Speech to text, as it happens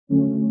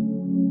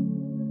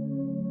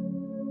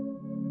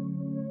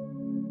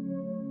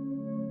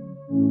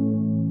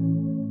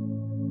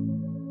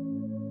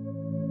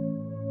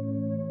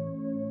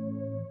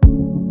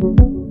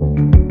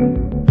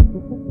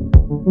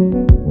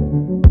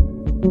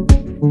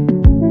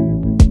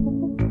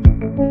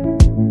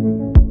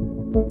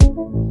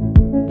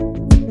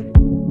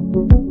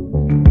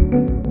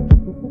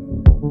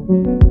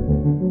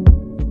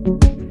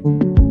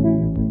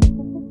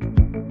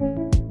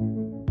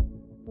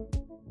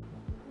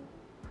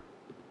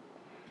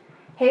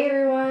Hey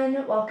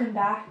everyone, welcome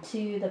back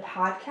to the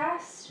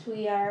podcast.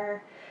 We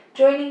are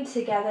joining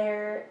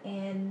together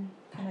in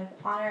kind of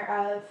honor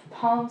of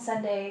Palm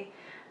Sunday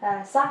 /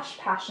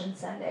 Passion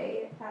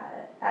Sunday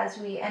as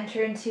we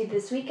enter into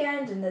this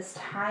weekend and this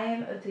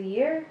time of the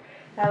year,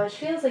 which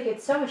feels like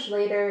it's so much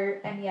later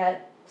and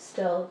yet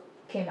still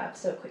came up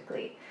so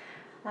quickly.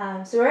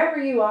 So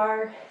wherever you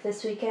are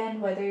this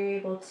weekend, whether you're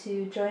able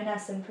to join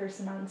us in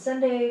person on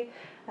Sunday,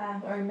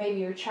 or maybe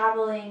you're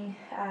traveling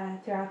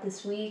throughout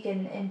this week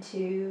and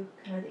into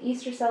kind of the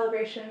Easter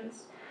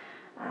celebrations,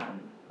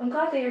 I'm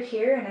glad that you're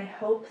here, and I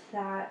hope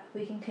that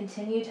we can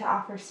continue to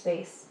offer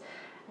space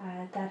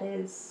that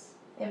is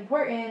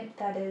important,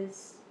 that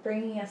is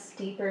bringing us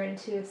deeper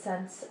into a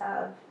sense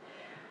of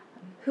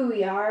who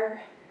we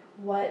are,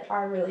 what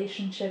our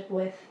relationship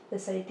with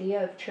this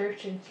idea of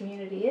church and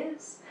community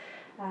is,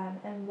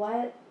 and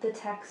what the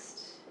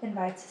text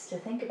invites us to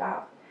think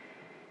about.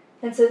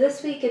 And so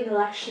this week in the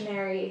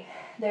lectionary,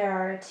 there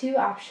are two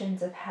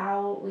options of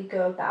how we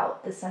go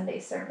about the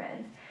Sunday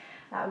sermon.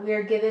 We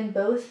are given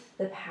both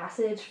the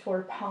passage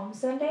for Palm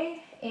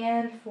Sunday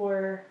and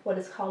for what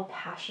is called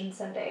Passion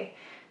Sunday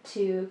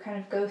to kind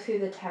of go through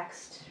the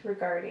text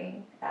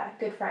regarding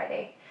Good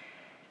Friday.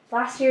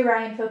 Last year,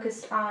 Ryan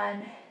focused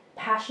on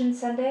Passion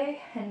Sunday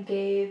and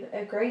gave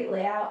a great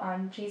layout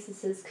on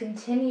Jesus'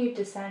 continued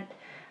descent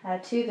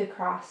to the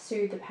cross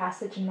through the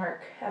passage in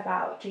Mark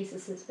about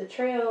Jesus'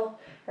 betrayal,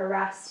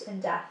 arrest,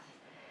 and death.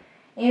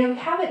 And we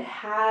haven't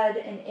had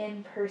an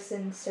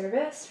in-person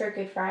service for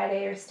Good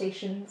Friday or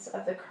Stations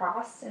of the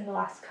Cross in the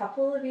last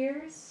couple of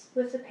years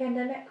with the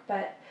pandemic,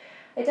 but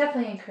I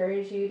definitely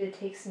encourage you to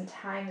take some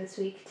time this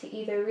week to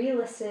either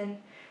re-listen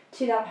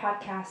to that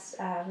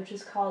podcast, which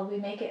is called We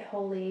Make It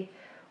Holy,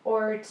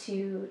 or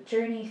to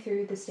journey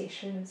through the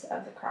Stations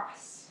of the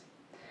Cross.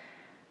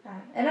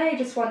 And I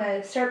just want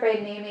to start by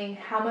naming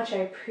how much I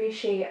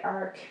appreciate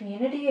our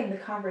community and the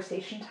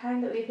conversation time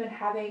that we've been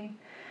having.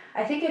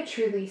 I think it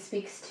truly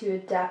speaks to a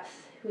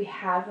depth we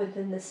have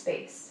within this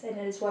space, and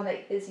it is one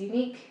that is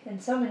unique in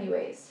so many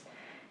ways.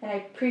 And I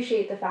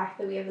appreciate the fact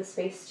that we have the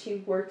space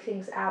to work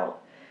things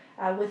out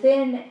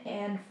within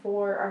and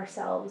for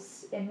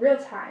ourselves in real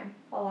time,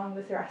 along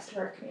with the rest of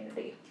our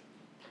community.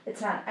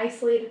 It's not an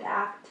isolated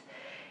act,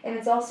 and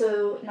it's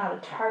also not a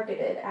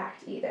targeted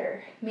act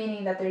either,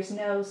 meaning that there's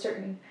no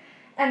certain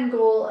end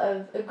goal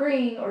of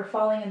agreeing or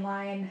falling in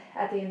line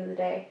at the end of the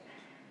day.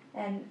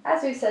 And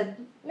as we've said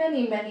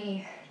many,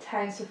 many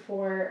times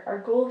before, our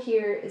goal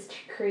here is to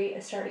create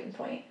a starting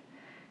point,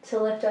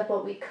 to lift up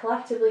what we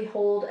collectively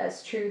hold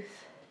as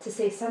truth, to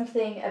say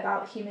something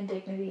about human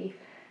dignity,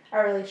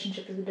 our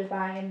relationship to the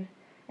divine,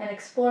 and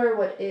explore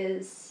what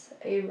is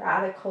a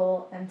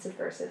radical and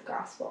subversive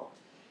gospel.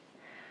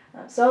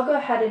 So I'll go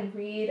ahead and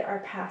read our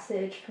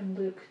passage from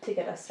Luke to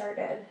get us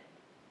started. It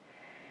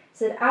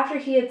said, after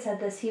he had said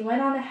this, he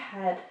went on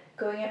ahead,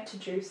 going up to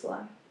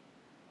Jerusalem.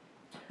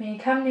 When he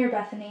come near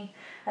Bethany,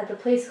 at the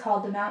place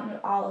called the Mountain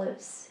of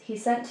Olives, he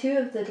sent two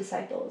of the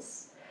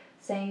disciples,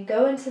 saying,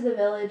 go into the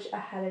village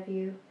ahead of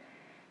you,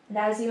 and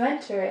as you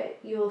enter it,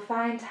 you will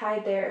find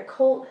tied there a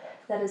colt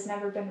that has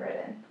never been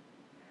ridden.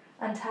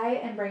 Untie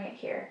it and bring it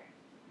here.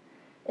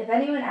 If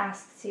anyone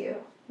asks you,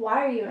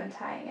 why are you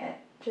untying it?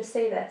 Just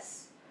say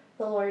this,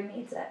 the Lord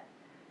needs it.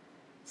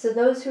 So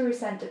those who were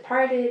sent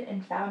departed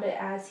and found it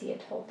as he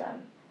had told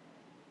them.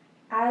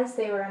 As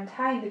they were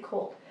untying the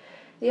colt,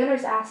 the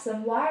owners asked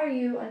them, why are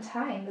you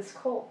untying this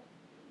colt?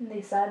 And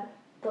they said,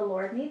 the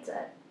Lord needs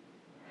it.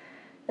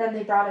 Then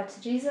they brought it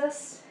to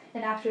Jesus,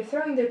 and after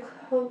throwing their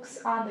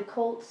cloaks on the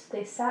colt,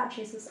 they sat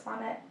Jesus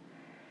on it.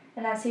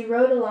 And as he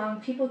rode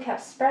along, people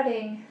kept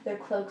spreading their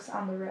cloaks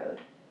on the road.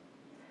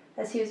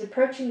 As he was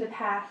approaching the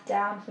path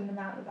down from the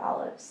Mount of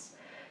Olives,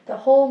 the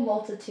whole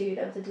multitude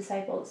of the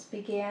disciples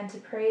began to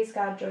praise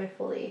God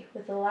joyfully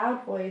with a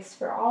loud voice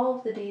for all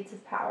of the deeds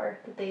of power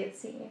that they had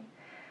seen,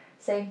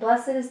 saying,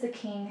 blessed is the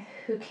King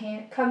who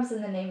comes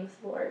in the name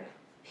of the Lord,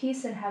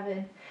 peace in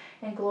heaven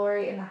and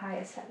glory in the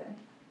highest heaven.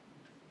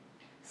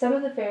 Some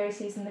of the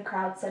Pharisees in the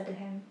crowd said to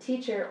him,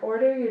 Teacher,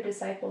 order your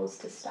disciples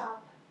to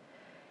stop.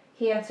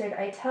 He answered,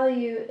 I tell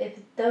you,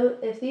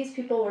 if these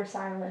people were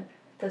silent,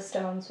 the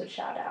stones would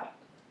shout out.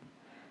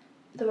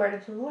 The word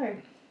of the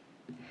Lord.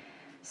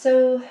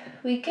 So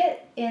we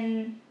get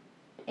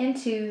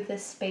into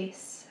this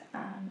space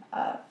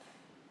of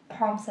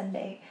Palm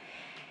Sunday,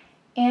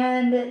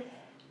 and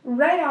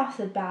right off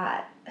the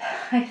bat,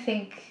 I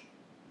think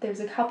there's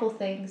a couple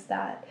things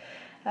that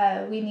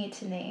we need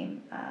to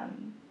name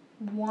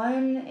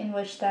one in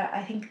which that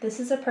I think this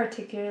is a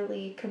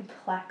particularly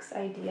complex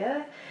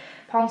idea.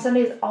 Palm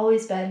Sunday has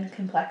always been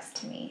complex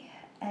to me.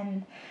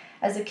 And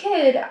as a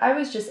kid, I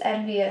was just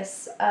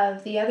envious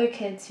of the other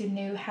kids who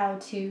knew how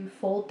to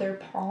fold their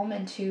palm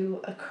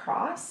into a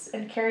cross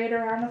and carry it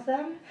around with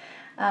them.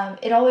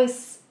 It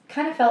always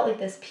kind of felt like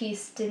this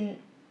piece didn't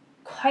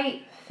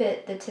quite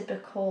fit the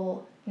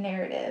typical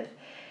narrative.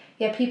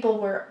 Yet people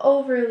were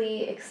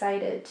overly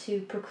excited to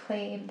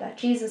proclaim that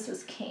Jesus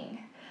was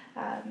king.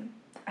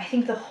 I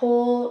think the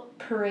whole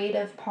parade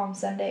of Palm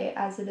Sunday,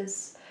 as it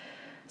is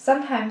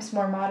sometimes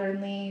more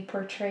modernly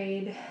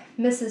portrayed,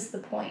 misses the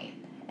point.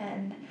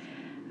 And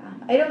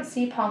I don't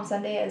see Palm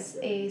Sunday as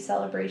a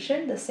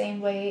celebration the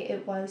same way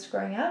it was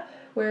growing up,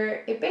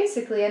 where it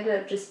basically ended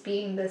up just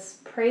being this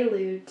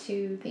prelude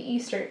to the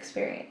Easter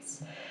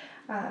experience.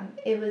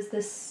 It was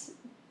this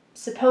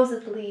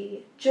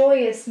supposedly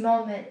joyous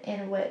moment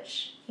in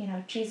which,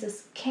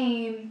 Jesus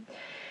came,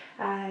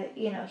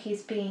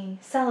 he's being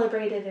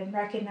celebrated and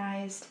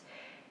recognized.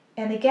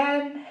 And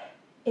again,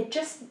 it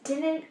just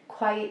didn't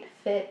quite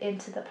fit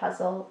into the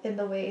puzzle in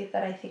the way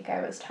that I think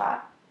I was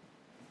taught.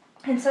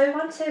 And so I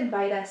want to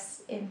invite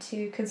us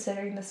into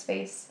considering the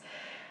space.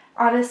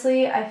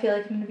 Honestly, I feel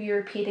like I'm going to be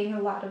repeating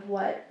a lot of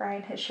what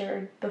Ryan has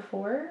shared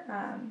before,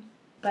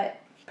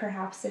 but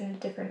perhaps in a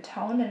different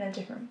tone and a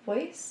different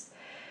voice.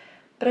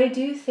 But I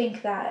do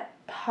think that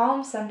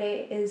Palm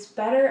Sunday is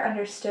better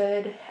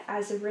understood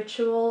as a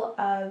ritual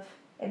of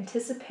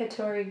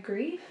anticipatory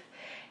grief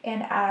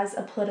and as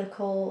a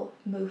political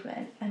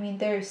movement. I mean,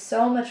 there's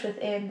so much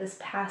within this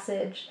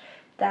passage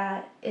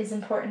that is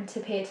important to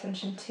pay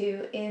attention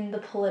to in the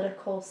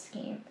political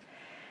scheme.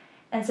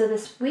 And so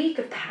this week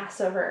of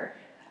Passover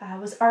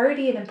was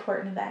already an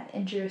important event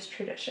in Jewish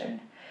tradition.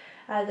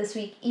 This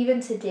week, even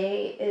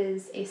today,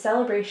 is a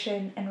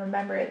celebration and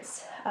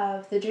remembrance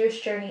of the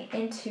Jewish journey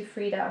into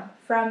freedom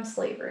from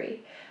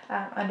slavery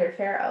under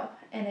Pharaoh.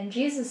 And in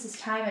Jesus'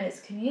 time and his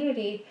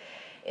community,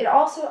 it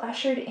also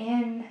ushered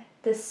in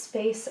this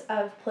space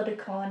of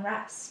political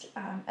unrest,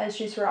 as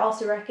Jews were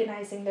also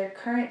recognizing their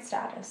current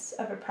status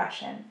of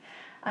oppression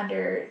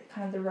under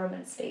kind of the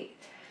Roman state.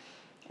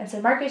 And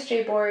so Marcus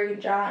J. Borg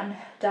and John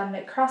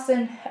Dominic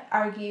Crossan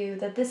argue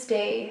that this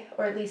day,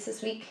 or at least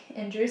this week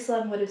in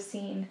Jerusalem, would have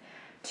seen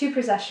two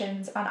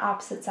processions on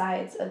opposite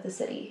sides of the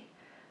city.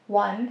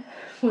 One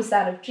was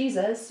that of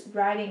Jesus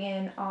riding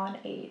in on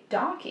a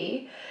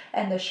donkey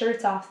and the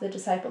shirts off the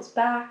disciples'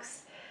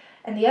 backs,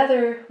 and the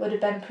other would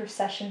have been a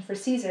procession for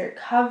Caesar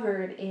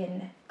covered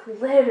in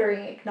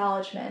glittering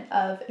acknowledgement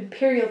of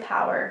imperial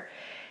power.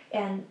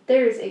 And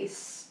there is a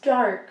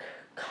stark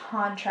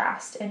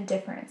contrast and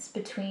difference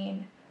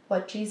between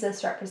what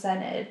Jesus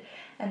represented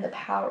and the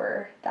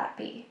power that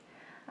be.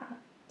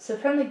 So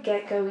from the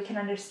get-go, we can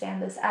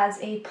understand this as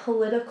a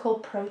political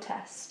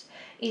protest,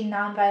 a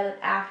nonviolent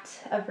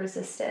act of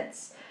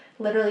resistance,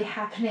 literally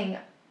happening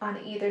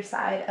on either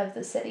side of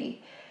the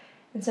city.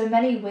 And so in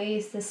many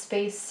ways, this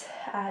space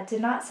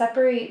did not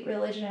separate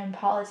religion and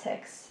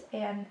politics,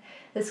 and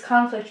this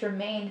conflict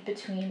remained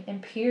between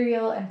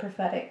imperial and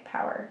prophetic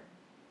power.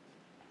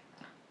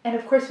 And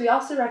of course, we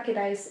also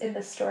recognize in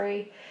this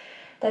story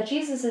that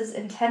Jesus'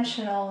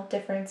 intentional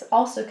difference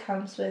also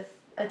comes with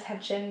a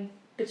tension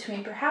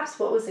between perhaps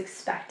what was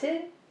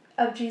expected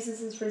of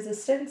Jesus'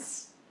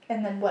 resistance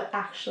and then what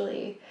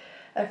actually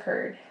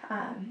occurred.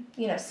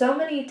 So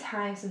many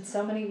times in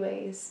so many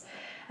ways,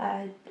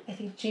 I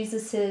think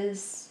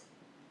Jesus'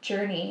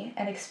 journey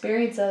and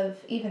experience of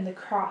even the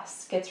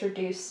cross gets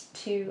reduced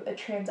to a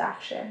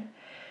transaction,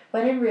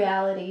 when in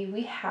reality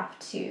we have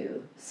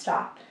to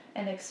stop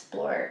and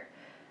explore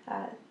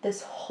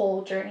this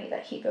whole journey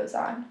that he goes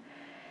on.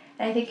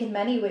 And I think in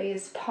many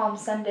ways, Palm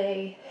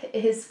Sunday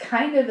is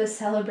kind of a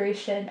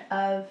celebration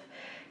of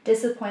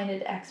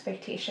disappointed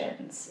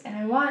expectations. And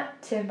I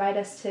want to invite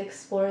us to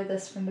explore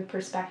this from the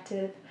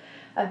perspective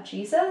of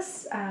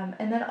Jesus,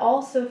 and then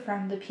also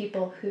from the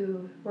people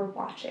who were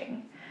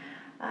watching.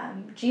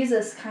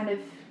 Jesus kind of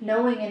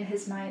knowing in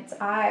his mind's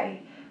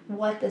eye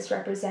what this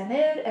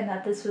represented and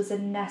that this was a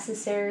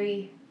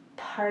necessary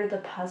part of the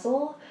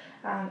puzzle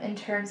in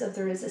terms of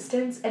the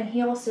resistance. And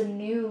he also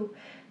knew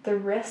the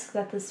risk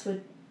that this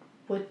would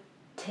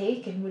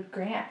take and would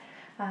grant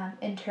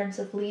in terms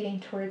of leading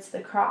towards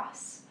the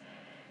cross.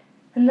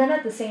 And then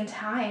at the same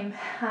time,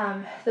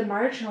 the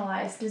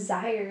marginalized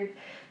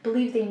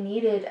believed they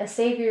needed a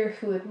savior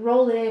who would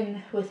roll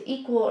in with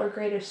equal or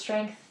greater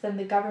strength than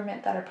the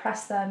government that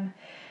oppressed them.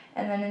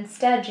 And then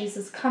instead,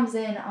 Jesus comes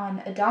in on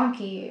a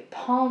donkey,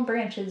 palm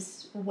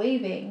branches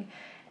waving,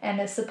 and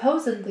a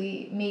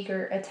supposedly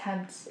meager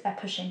attempt at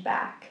pushing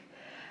back.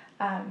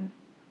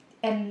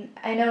 And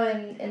I know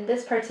in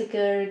this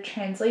particular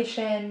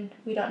translation,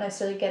 we don't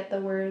necessarily get the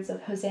words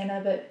of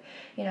Hosanna, but,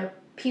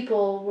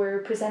 people were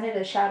presented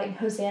as shouting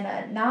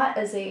Hosanna, not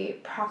as a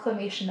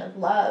proclamation of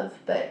love,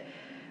 but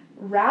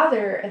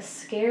rather a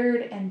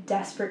scared and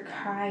desperate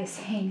cry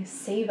saying,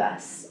 "Save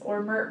us,"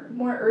 or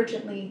more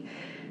urgently,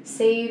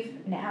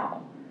 "Save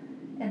now."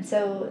 And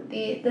so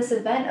this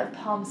event of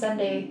Palm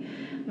Sunday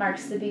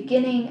marks the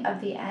beginning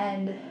of the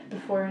end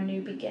before a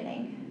new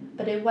beginning,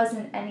 but it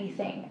wasn't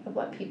anything of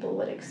what people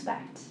would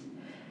expect.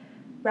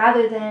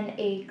 Rather than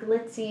a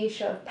glitzy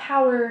show of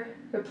power,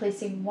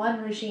 replacing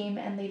one regime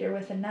and leader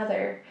with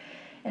another,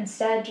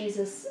 instead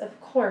Jesus, of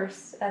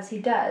course, as he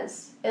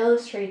does,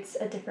 illustrates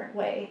a different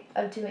way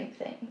of doing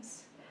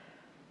things.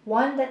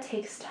 One that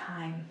takes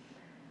time,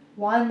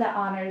 one that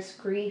honors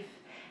grief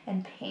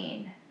and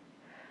pain,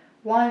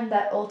 one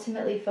that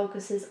ultimately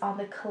focuses on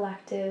the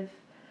collective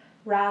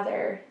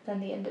rather than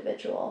the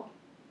individual.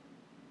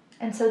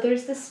 And so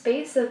there's this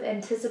space of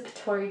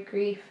anticipatory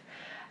grief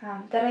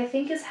that I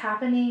think is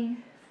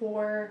happening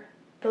for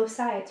both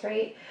sides,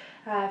 right?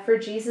 For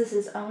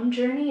Jesus' own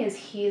journey as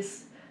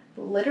he's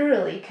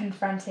literally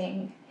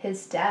confronting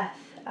his death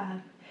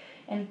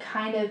and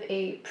kind of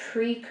a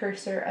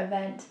precursor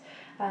event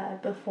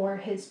before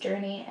his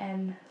journey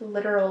and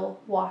literal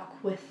walk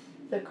with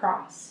the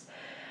cross.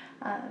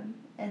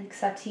 And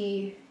except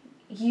he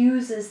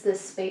uses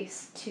this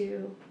space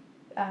to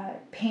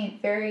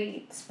paint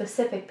very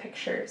specific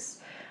pictures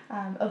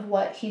of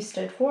what he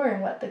stood for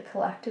and what the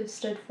collective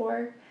stood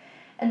for.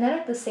 And then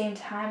at the same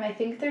time, I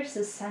think there's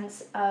this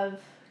sense of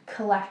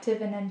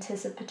collective and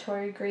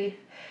anticipatory grief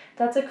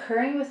that's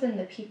occurring within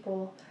the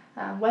people,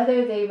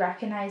 whether they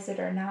recognize it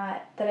or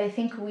not, that I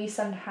think we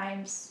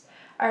sometimes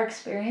are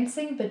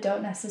experiencing but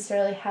don't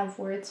necessarily have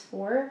words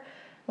for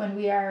when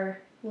we are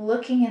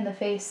looking in the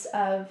face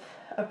of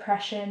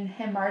oppression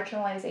and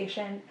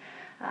marginalization.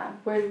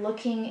 We're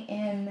looking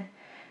in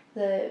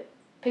the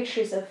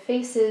pictures of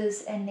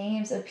faces and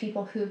names of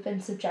people who've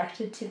been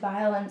subjected to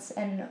violence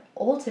and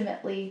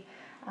ultimately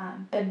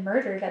been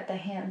murdered at the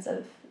hands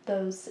of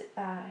those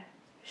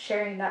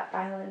sharing that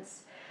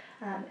violence,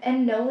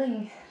 and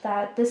knowing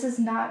that this is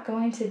not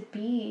going to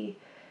be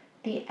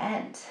the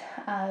end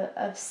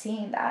of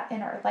seeing that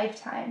in our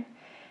lifetime.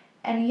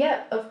 And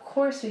yet, of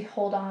course, we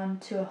hold on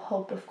to a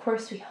hope. Of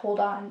course, we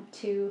hold on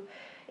to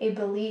a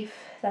belief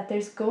that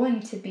there's going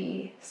to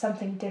be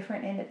something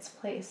different in its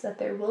place, that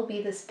there will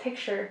be this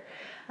picture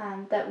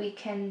that we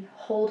can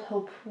hold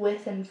hope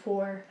with and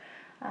for,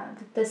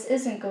 that this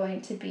isn't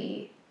going to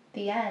be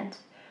the end.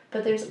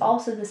 But there's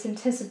also this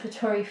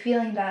anticipatory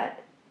feeling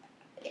that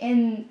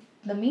in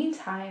the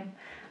meantime,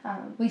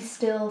 we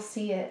still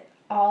see it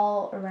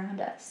all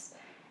around us.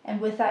 And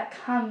with that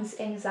comes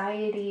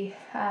anxiety,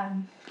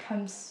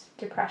 comes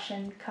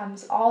depression,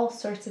 comes all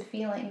sorts of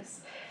feelings,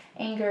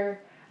 anger,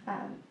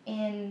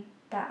 in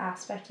that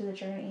aspect of the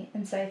journey.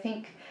 And so I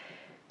think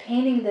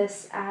painting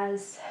this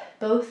as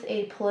both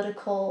a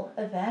political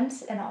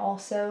event and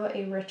also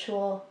a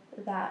ritual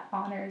that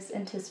honors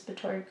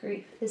anticipatory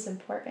grief is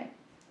important.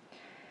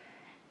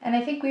 And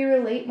I think we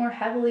relate more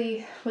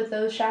heavily with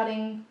those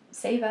shouting,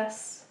 "Save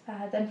us,"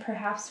 than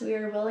perhaps we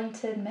are willing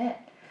to admit.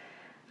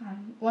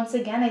 Once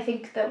again, I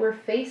think that we're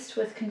faced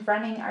with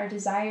confronting our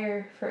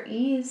desire for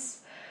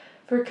ease,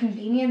 for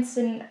convenience,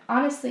 and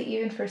honestly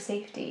even for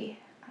safety.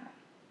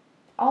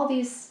 All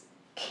these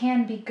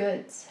can be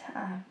goods,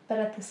 but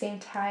at the same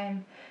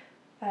time,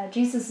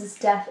 Jesus'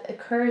 death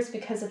occurs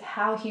because of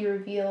how he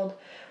revealed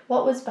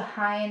what was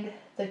behind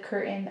the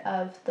curtain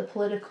of the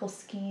political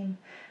scheme,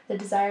 the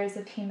desires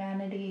of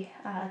humanity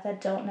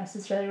that don't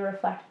necessarily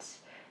reflect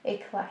a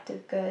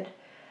collective good,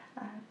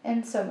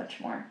 and so much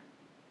more.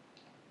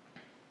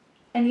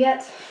 And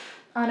yet,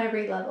 on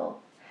every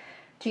level,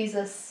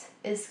 Jesus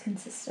is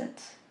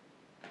consistent.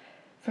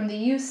 From the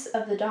use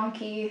of the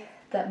donkey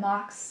that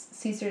mocks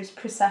Caesar's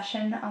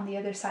procession on the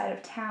other side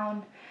of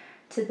town,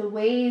 to the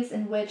ways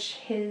in which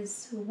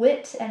his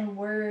wit and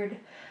word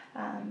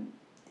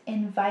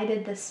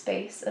invited the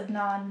space of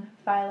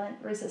non-violent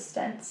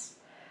resistance,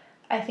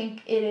 I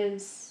think it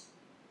is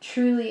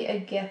truly a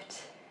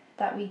gift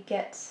that we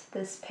get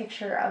this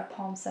picture of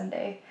Palm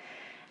Sunday,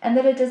 and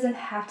that it doesn't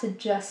have to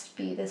just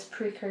be this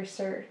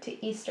precursor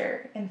to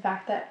Easter. In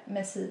fact, that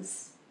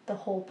misses the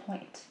whole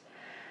point.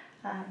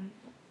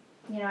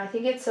 I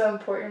think it's so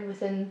important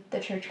within the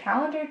church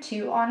calendar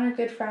to honor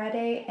Good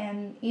Friday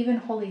and even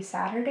Holy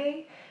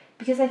Saturday,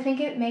 because I think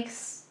it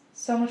makes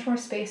so much more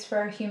space for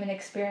our human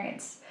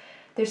experience.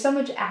 There's so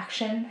much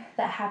action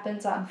that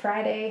happens on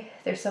Friday,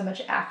 there's so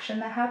much action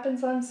that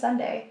happens on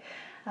Sunday,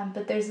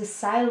 but there's a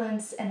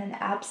silence and an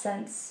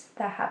absence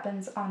that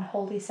happens on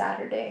Holy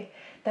Saturday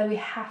that we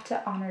have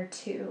to honor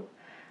too.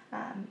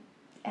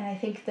 And I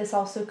think this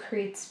also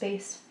creates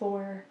space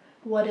for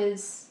what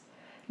is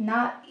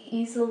not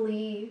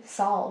easily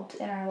solved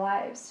in our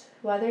lives,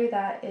 whether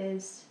that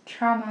is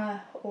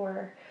trauma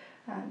or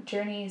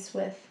journeys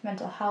with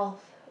mental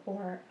health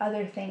or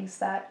other things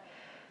that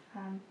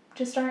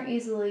just aren't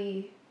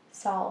easily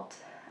solved.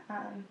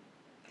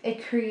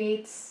 It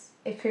creates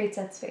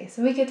that space,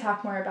 and we could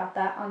talk more about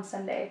that on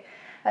Sunday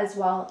as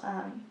well.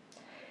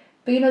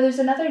 But there's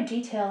another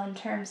detail in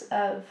terms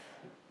of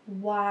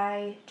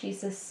why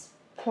Jesus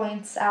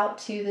points out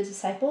to the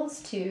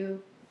disciples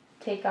to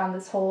take on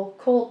this whole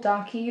colt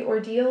donkey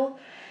ordeal.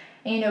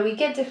 And, we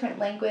get different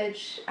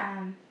language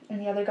in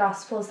the other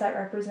Gospels that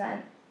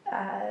represent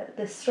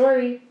this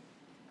story.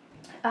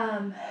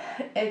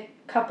 A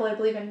couple, I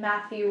believe, in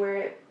Matthew where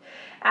it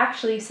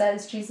actually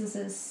says Jesus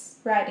is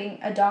riding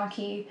a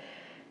donkey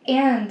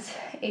and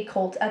a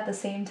colt at the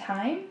same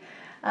time.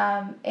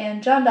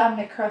 And John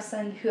Dominic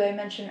Crossan, who I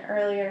mentioned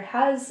earlier,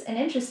 has an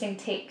interesting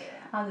take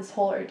on this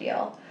whole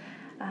ordeal,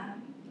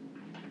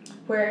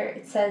 where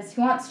it says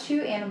he wants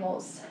two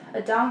animals,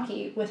 a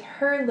donkey with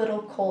her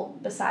little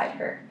colt beside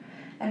her,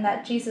 and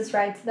that Jesus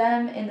rides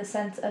them in the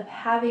sense of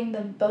having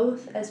them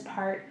both as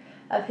part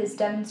of his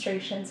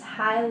demonstration's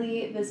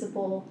highly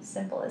visible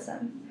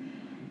symbolism.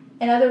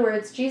 In other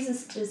words,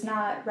 Jesus does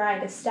not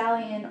ride a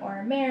stallion or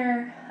a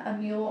mare, a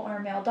mule or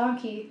a male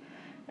donkey,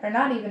 or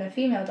not even a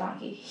female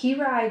donkey. He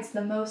rides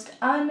the most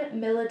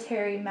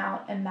unmilitary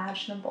mount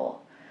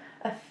imaginable,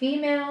 a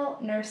female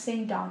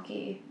nursing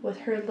donkey with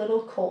her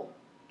little colt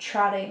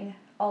trotting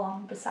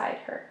along beside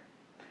her.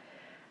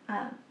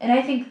 And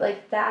I think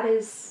that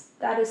is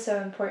so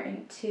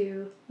important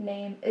to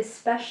name,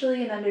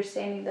 especially in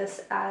understanding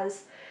this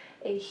as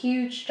a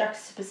huge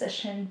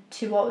juxtaposition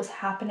to what was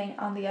happening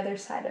on the other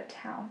side of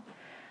town.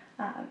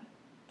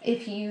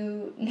 If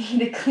you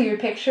need a clear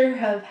picture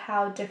of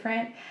how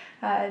different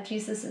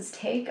Jesus'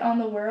 take on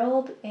the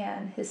world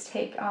and his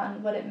take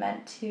on what it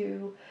meant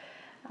to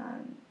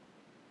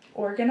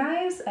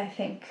organize, I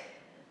think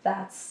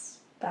that's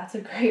a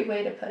great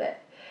way to put it.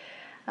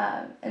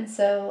 And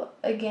so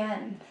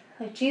again,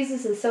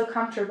 Jesus is so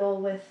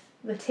comfortable with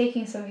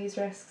taking some of these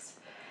risks.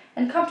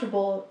 And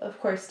comfortable, of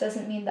course,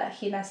 doesn't mean that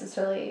he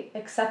necessarily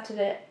accepted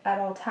it at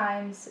all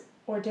times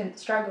or didn't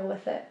struggle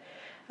with it.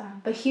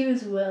 But he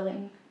was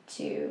willing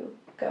to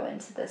go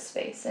into this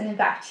space. And in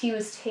fact, he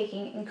was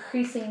taking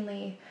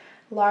increasingly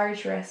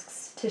large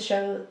risks to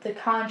show the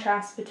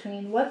contrast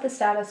between what the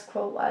status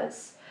quo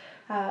was,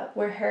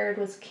 where Herod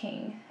was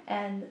king,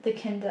 and the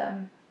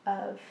kingdom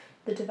of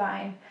the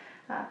divine,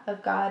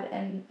 of God,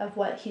 and of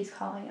what he's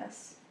calling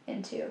us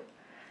into.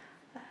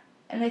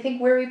 And I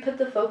think where we put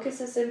the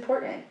focus is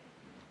important.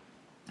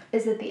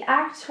 Is it the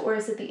act or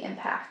is it the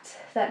impact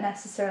that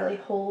necessarily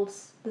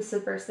holds the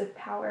subversive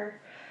power?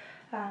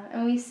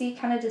 And we see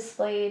kind of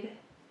displayed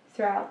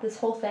throughout this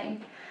whole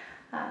thing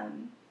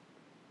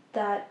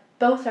that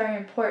both are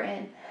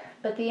important,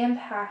 but the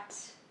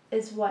impact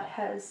is what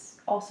has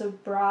also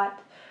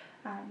brought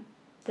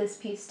this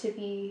piece to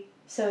be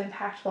so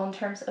impactful in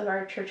terms of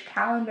our church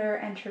calendar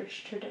and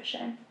church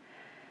tradition.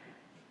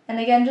 And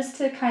again, just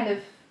to kind of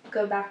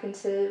go back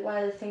into one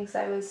of the things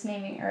I was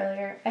naming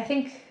earlier, I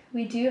think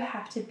we do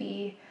have to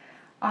be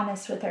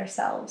honest with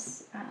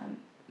ourselves.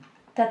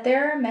 That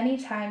there are many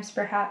times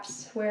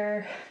perhaps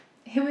where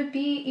it would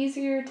be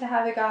easier to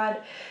have a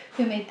God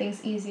who made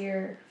things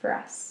easier for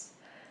us.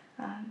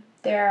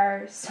 There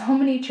are so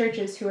many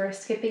churches who are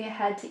skipping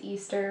ahead to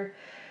Easter,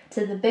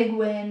 to the big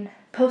win,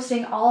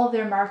 posting all of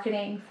their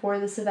marketing for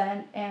this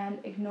event and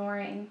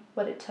ignoring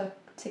what it took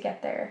to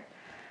get there.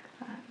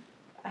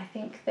 I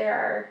think there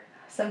are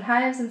some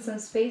times in some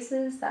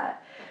spaces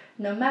that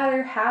no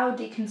matter how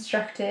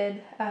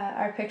deconstructed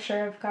our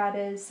picture of God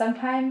is,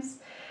 sometimes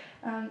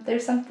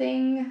there's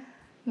something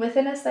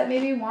within us that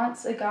maybe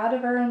wants a God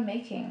of our own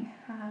making,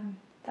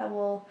 that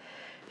will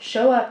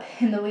show up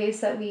in the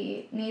ways that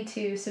we need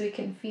to so we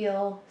can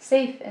feel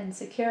safe and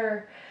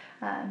secure,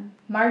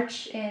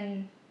 march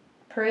in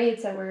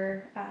parades that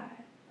we're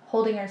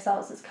holding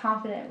ourselves as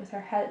confident with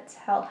our heads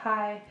held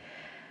high,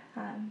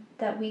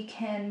 that we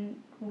can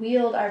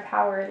wield our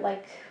power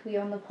like we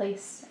own the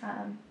place,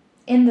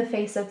 in the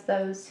face of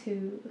those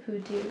who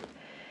do.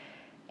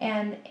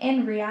 And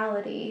in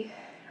reality,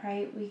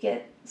 right, we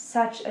get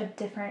such a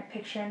different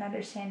picture and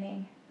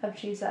understanding of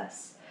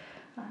Jesus,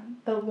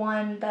 but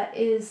one that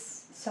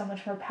is so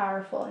much more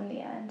powerful in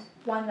the end,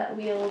 one that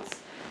wields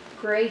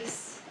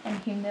grace and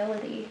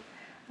humility,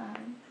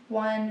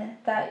 one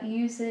that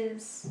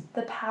uses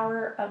the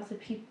power of the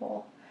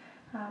people,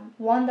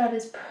 one that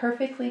is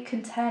perfectly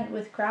content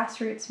with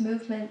grassroots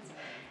movements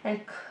and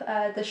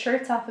the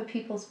shirts off of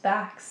people's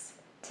backs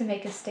to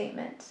make a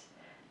statement,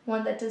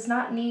 one that does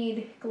not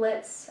need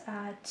glitz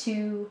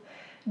to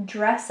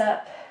dress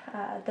up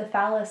the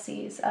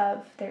fallacies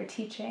of their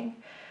teaching,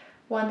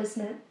 one does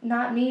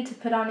not need to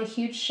put on a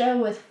huge show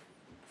with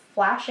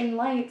flashing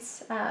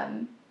lights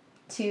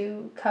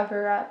to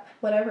cover up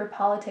whatever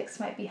politics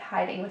might be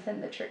hiding within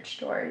the church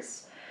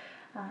doors.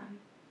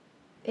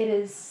 It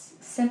is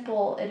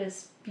simple, it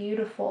is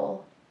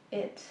beautiful,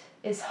 it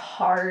is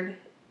hard,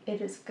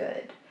 it is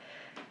good.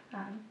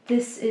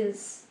 This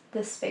is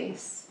the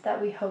space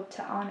that we hope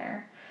to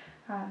honor.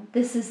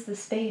 This is the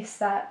space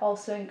that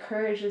also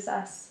encourages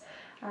us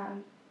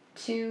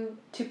to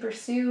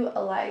pursue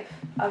a life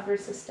of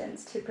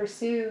resistance, to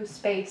pursue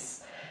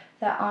space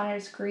that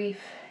honors grief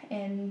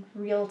in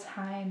real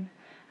time,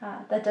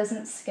 that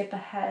doesn't skip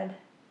ahead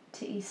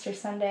to Easter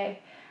Sunday,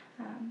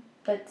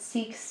 but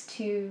seeks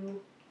to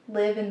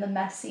live in the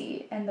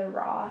messy and the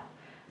raw,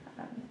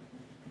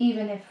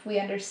 even if we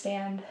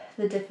understand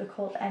the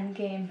difficult end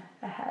game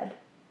ahead.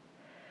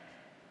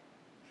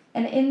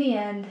 And in the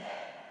end,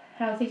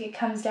 I don't think it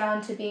comes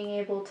down to being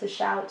able to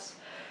shout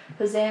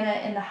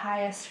Hosanna in the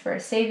highest for a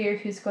Savior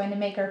who's going to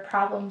make our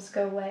problems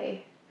go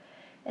away.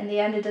 In the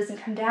end, it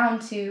doesn't come down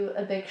to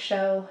a big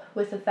show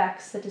with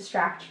effects that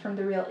distract from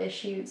the real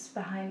issues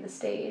behind the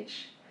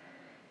stage.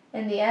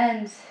 In the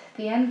end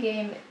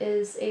game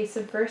is a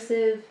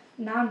subversive,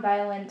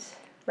 nonviolent,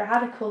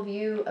 radical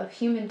view of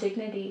human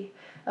dignity,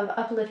 of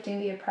uplifting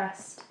the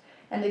oppressed,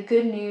 and the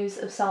good news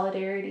of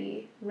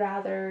solidarity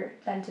rather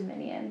than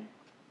dominion.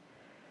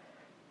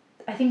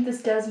 I think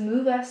this does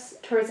move us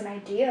towards an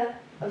idea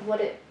of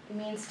what it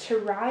means to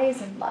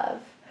rise in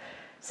love,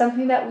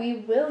 something that we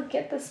will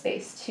get the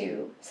space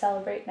to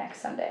celebrate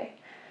next Sunday.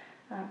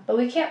 But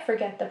we can't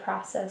forget the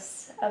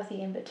process of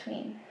the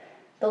in-between,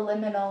 the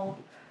liminal,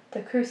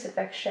 the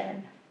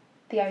crucifixion,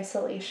 the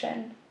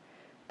isolation,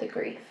 the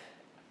grief.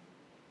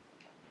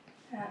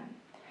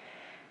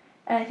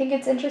 And I think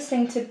it's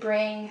interesting to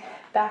bring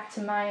back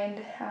to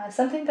mind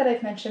something that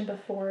I've mentioned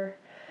before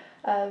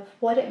of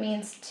what it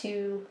means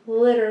to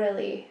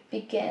literally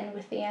begin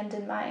with the end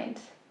in mind.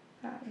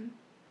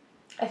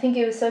 I think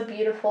it was so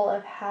beautiful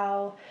of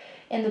how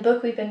in the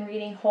book we've been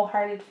reading,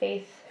 Wholehearted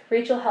Faith,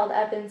 Rachel Held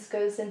Evans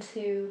goes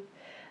into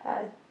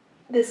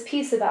this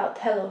piece about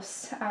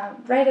telos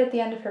right at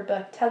the end of her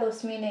book.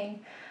 Telos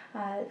meaning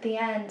the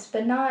end,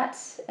 but not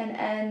an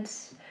end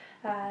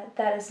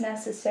that is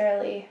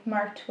necessarily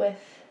marked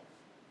with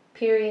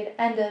period,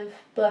 end of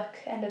book,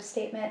 end of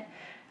statement.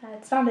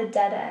 It's not a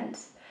dead end,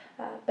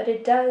 but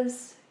it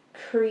does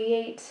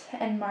create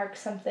and mark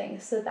something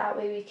so that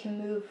way we can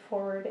move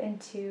forward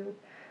into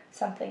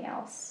something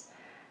else.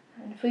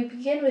 And if we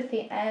begin with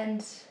the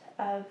end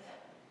of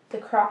the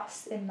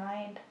cross in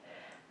mind,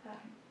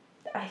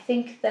 I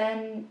think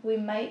then we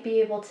might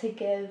be able to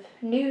give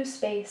new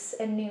space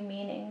and new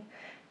meaning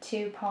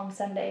to Palm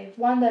Sunday.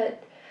 One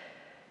that,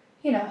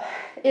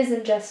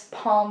 isn't just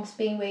palms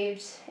being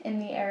waved in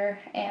the air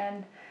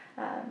and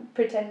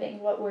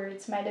pretending what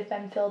words might have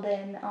been filled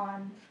in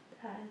on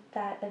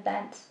that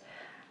event,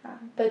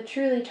 but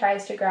truly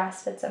tries to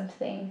grasp at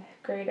something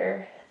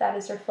greater that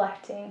is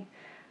reflecting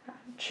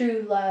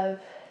true love,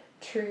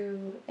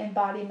 true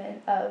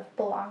embodiment of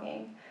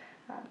belonging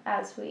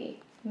as we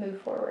move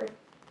forward.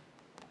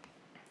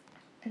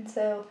 And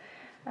so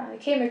I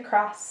came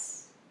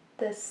across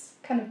this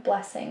kind of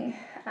blessing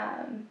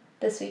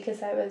this week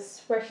as I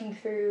was working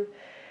through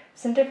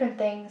some different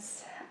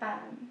things.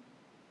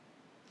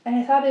 And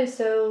I thought it was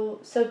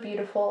so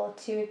beautiful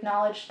to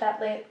acknowledge that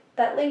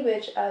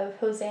language of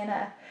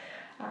Hosanna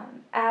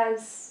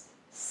as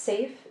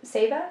save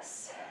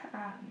us.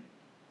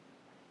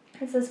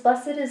 It says,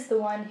 "Blessed is the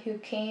one who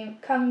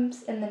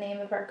comes in the name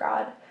of our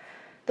God,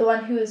 the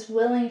one who is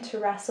willing to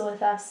wrestle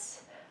with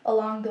us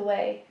along the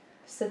way,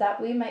 so that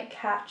we might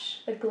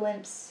catch a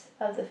glimpse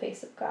of the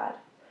face of God.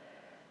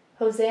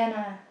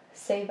 Hosanna,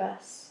 save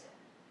us.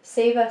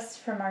 Save us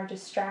from our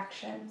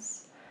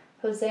distractions.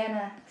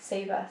 Hosanna,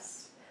 save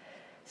us,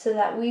 so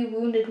that we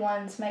wounded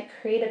ones might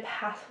create a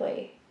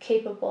pathway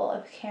capable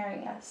of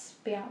carrying us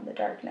beyond the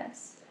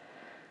darkness."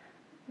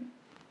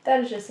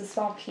 That is just a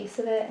small piece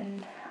of it,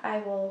 and I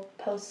will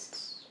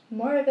post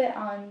more of it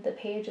on the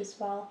page as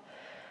well.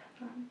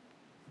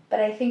 But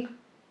I think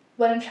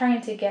what I'm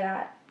trying to get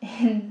at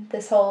in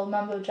this whole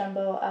mumbo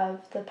jumbo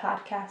of the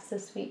podcast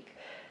this week,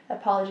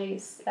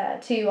 apologies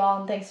to you all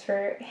and thanks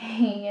for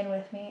hanging in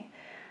with me,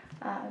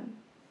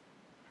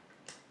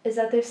 is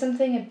that there's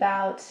something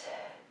about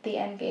the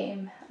end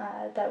game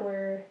that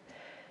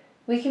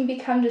we can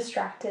become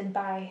distracted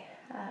by,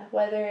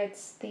 whether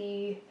it's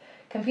the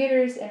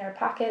computers in our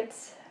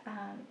pockets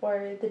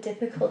or the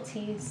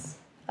difficulties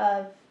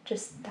of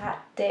just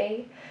that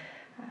day,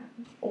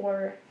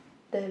 or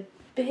the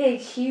big,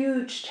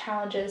 huge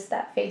challenges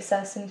that face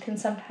us and can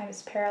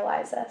sometimes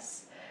paralyze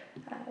us.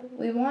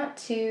 We want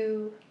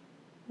to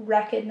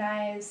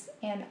recognize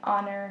and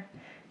honor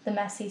the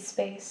messy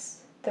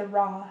space, the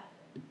raw,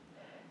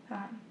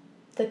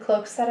 the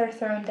cloaks that are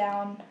thrown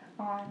down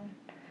on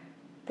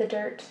the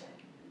dirt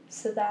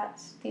so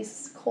that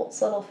these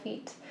colt's little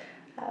feet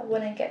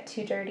wouldn't get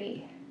too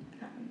dirty.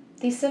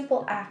 These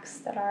simple acts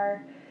that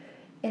are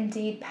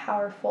indeed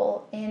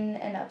powerful in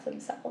and of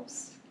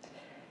themselves.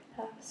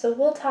 So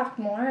we'll talk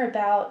more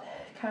about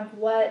kind of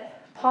what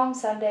Palm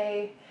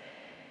Sunday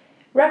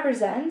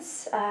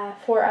represents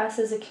for us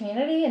as a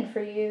community and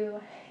for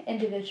you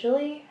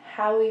individually,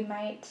 how we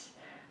might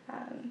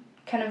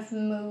kind of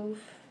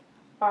move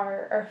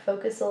our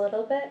focus a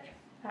little bit.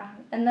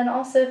 And then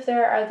also if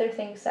there are other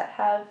things that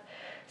have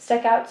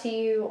stuck out to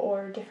you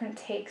or different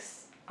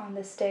takes on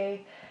this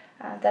day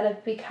that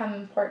have become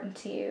important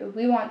to you,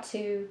 we want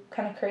to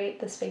kind of create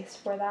the space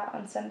for that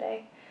on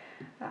Sunday.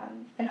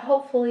 And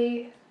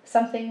hopefully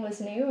something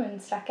was new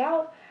and stuck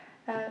out.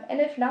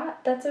 And if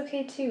not, that's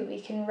okay too.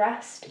 We can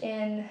rest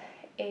in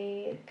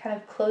a kind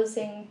of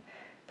closing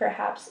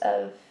perhaps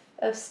of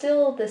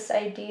still this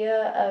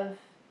idea of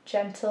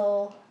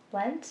gentle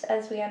Lent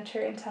as we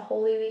enter into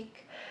Holy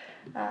Week,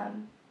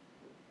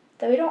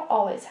 that we don't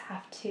always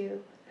have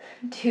to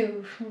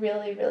do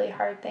really, really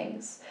hard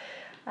things.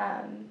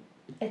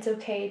 It's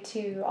okay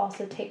to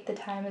also take the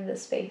time and the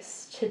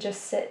space to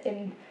just sit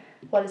in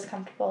what is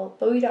comfortable,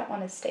 but we don't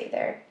want to stay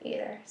there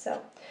either.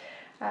 So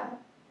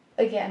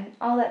again,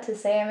 all that to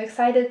say, I'm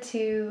excited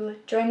to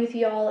join with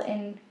you all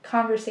in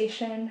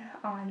conversation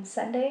on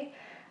Sunday.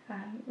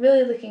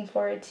 Really looking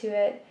forward to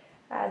it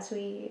as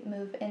we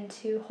move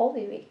into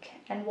Holy Week.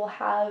 And we'll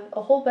have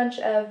a whole bunch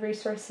of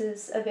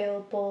resources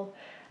available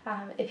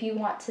if you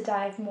want to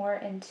dive more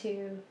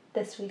into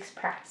this week's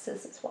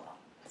practices as well.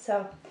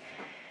 So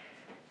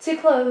to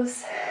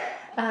close,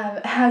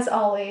 as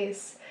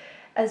always,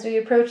 as we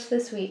approach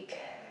this week,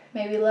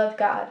 may we love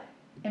God,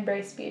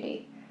 embrace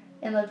beauty,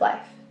 and live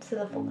life to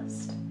the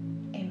fullest.